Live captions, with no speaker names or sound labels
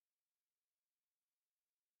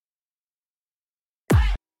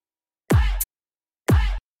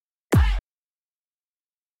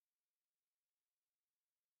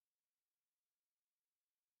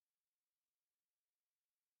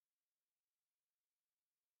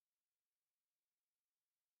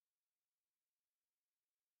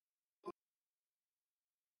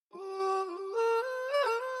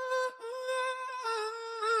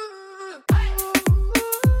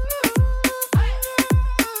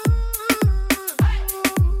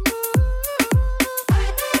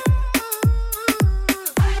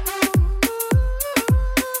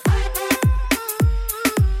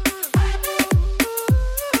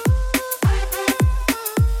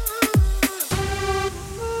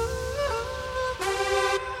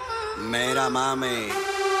Mira, mami,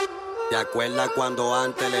 ¿te acuerdas cuando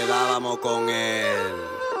antes le dábamos con él?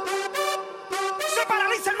 Se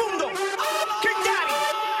paraliza el mundo. King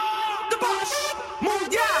Daddy, The Boss,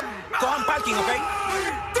 Mundial. Cojan parking, ¿ok?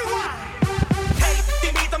 Hey, te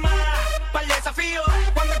invito más para el desafío.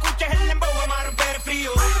 Cuando escuches el dembow vamos a romper el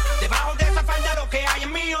frío. Debajo de esa falda lo que hay es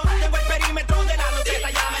mío. Tengo el perímetro de la loqueta,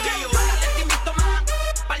 ya me dio. Te invito más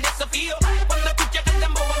para el desafío. Cuando escuches el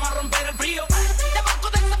dembow vamos a romper el frío. Debajo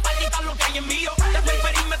de esa faldita lo que hay es mío. Tengo el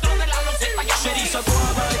perímetro de la loqueta, ya me dio. Sacó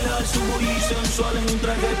a bailar su booty sensual en un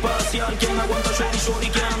traje espacial. ¿Quién aguanta shorty shorty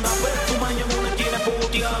que anda perfuma y en una esquina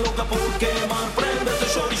putia loca por quemar? Prende ese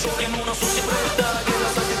shorty shorty en una sucia preta que la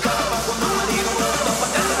saque capa cuando me diga una tapa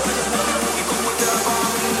que te vaya a y como el graba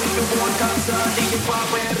y yo voy a casa DJ pa'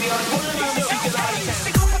 perrear con la música de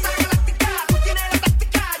ahí.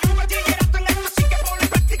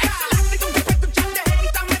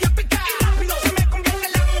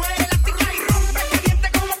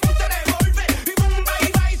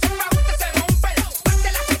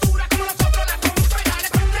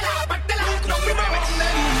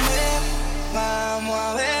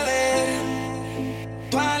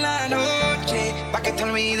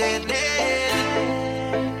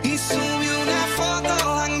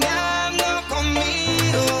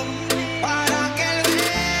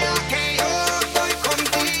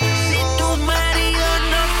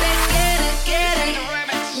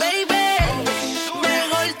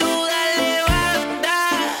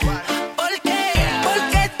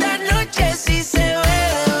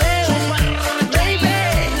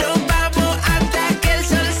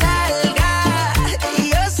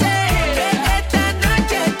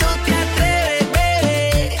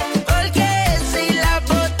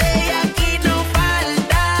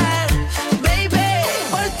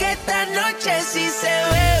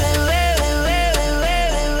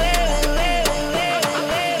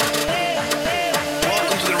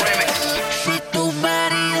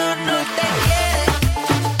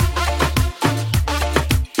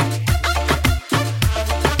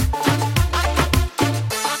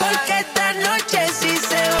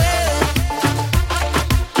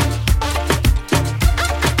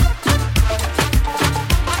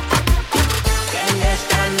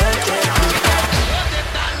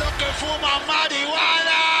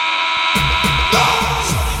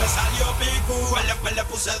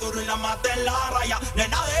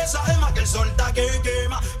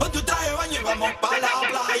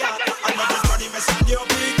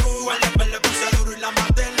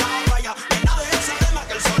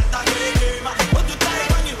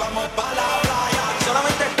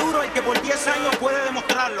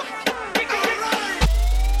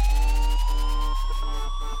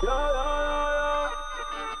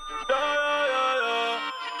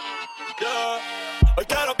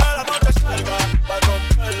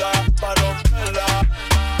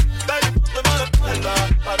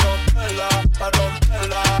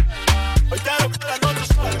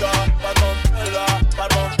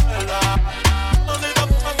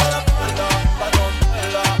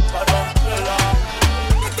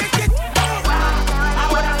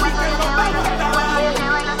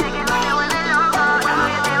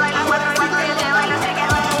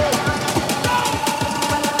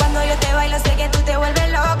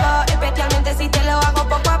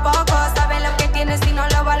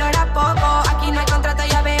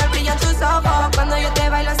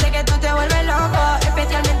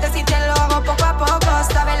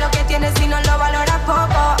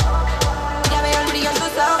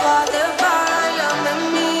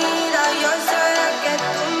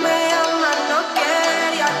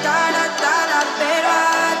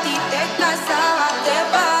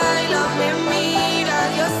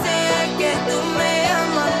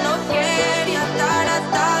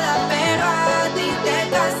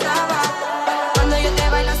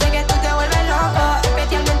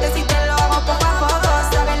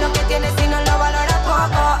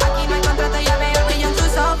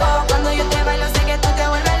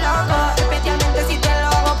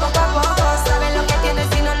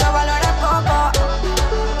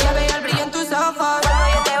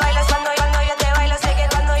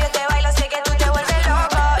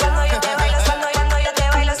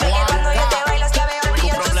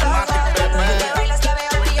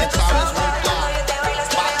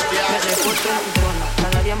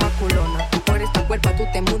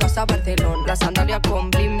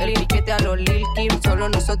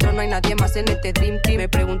 Nosotros no hay nadie más en este Dream Team. Me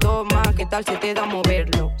pregunto más, ¿qué tal si te da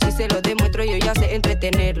moverlo? Si se lo demuestro yo ya sé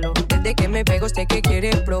entretenerlo. Desde que me pego sé que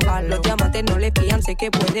quiere probarlo. Los diamantes no le fían, sé que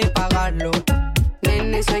puede pagarlo.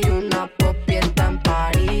 nene, soy una popieta en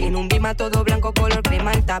París. En un bima todo blanco, color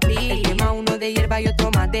crema el tapiz. El quema uno de hierba y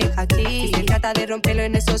otro más de hachís. Si se trata de romperlo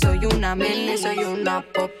en eso, soy una nene, soy una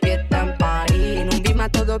popieta en París. En un bima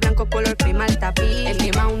todo blanco, color crema el tapiz. El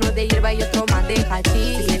quema uno de hierba y otro más de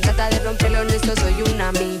hachís. Si se trata de romperlo en eso, soy una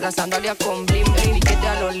amiga. Las sandalias con bling bling, piquete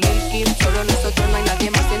a los Lil Kim. Solo nosotros, no hay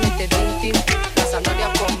nadie más en este dream team. Las sandalias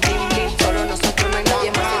con bling bling, solo nosotros, no hay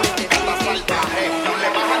nadie más en este dream team. No le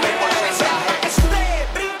bajan el porcentaje. Sudé,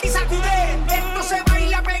 brinca y sacude. Esto se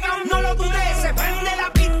baila pegado, no lo dudes. Se prende la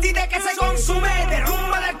pista y de que se consume.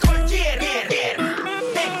 Derrumba el alcohol, yeah. De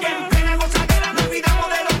que en plena gozadera nos olvidamos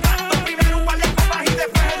de los gastos. Primero un par de copas y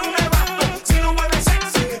después en un nevasto. Si no mueves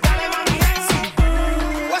sexy, dale mami sexy.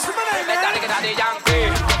 What's the name? Dale que dale yankee.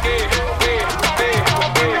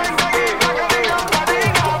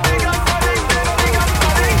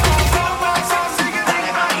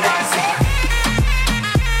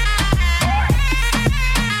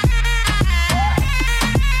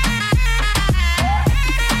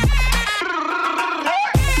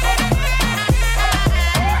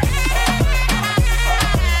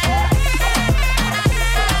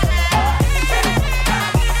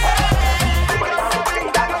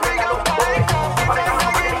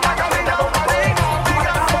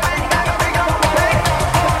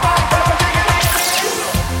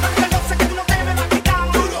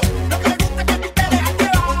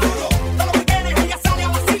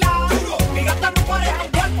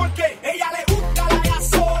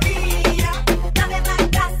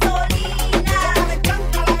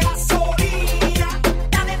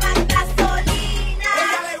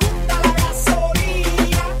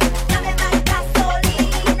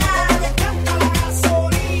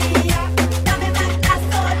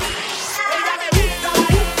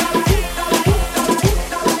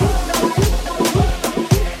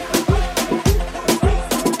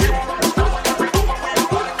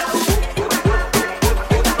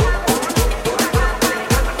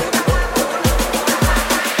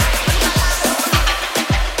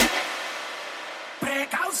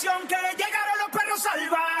 Precaución que llegaron los perros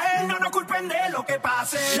salvajes. No nos culpen de lo que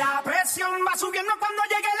pase. La presión va subiendo cuando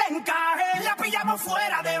llegue el encaje. La pillamos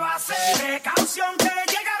fuera de base. Precaución que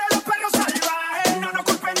llegaron los perros salvajes. No nos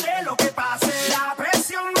culpen de lo que pase. La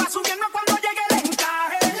presión va subiendo cuando llegue el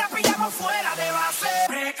encaje. La pillamos fuera de base.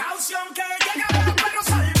 Precaución que llegaron los perros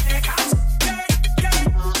salvajes.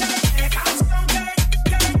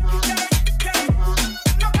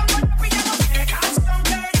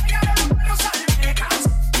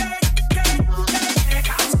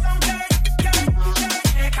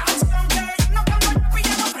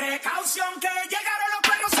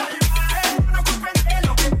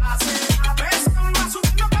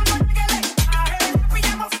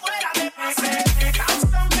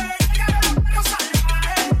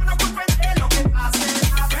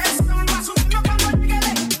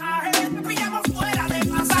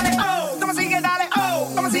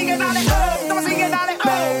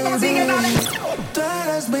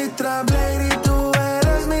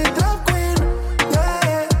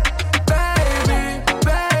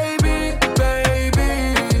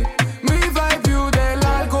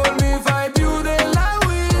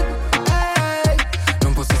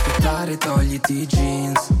 Togliti i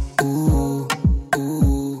jeans,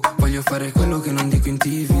 voglio fare quello che non dico in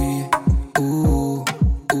TV,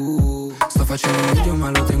 sto facendo un video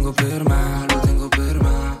ma lo tengo per me,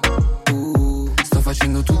 sto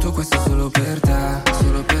facendo tutto questo solo per te.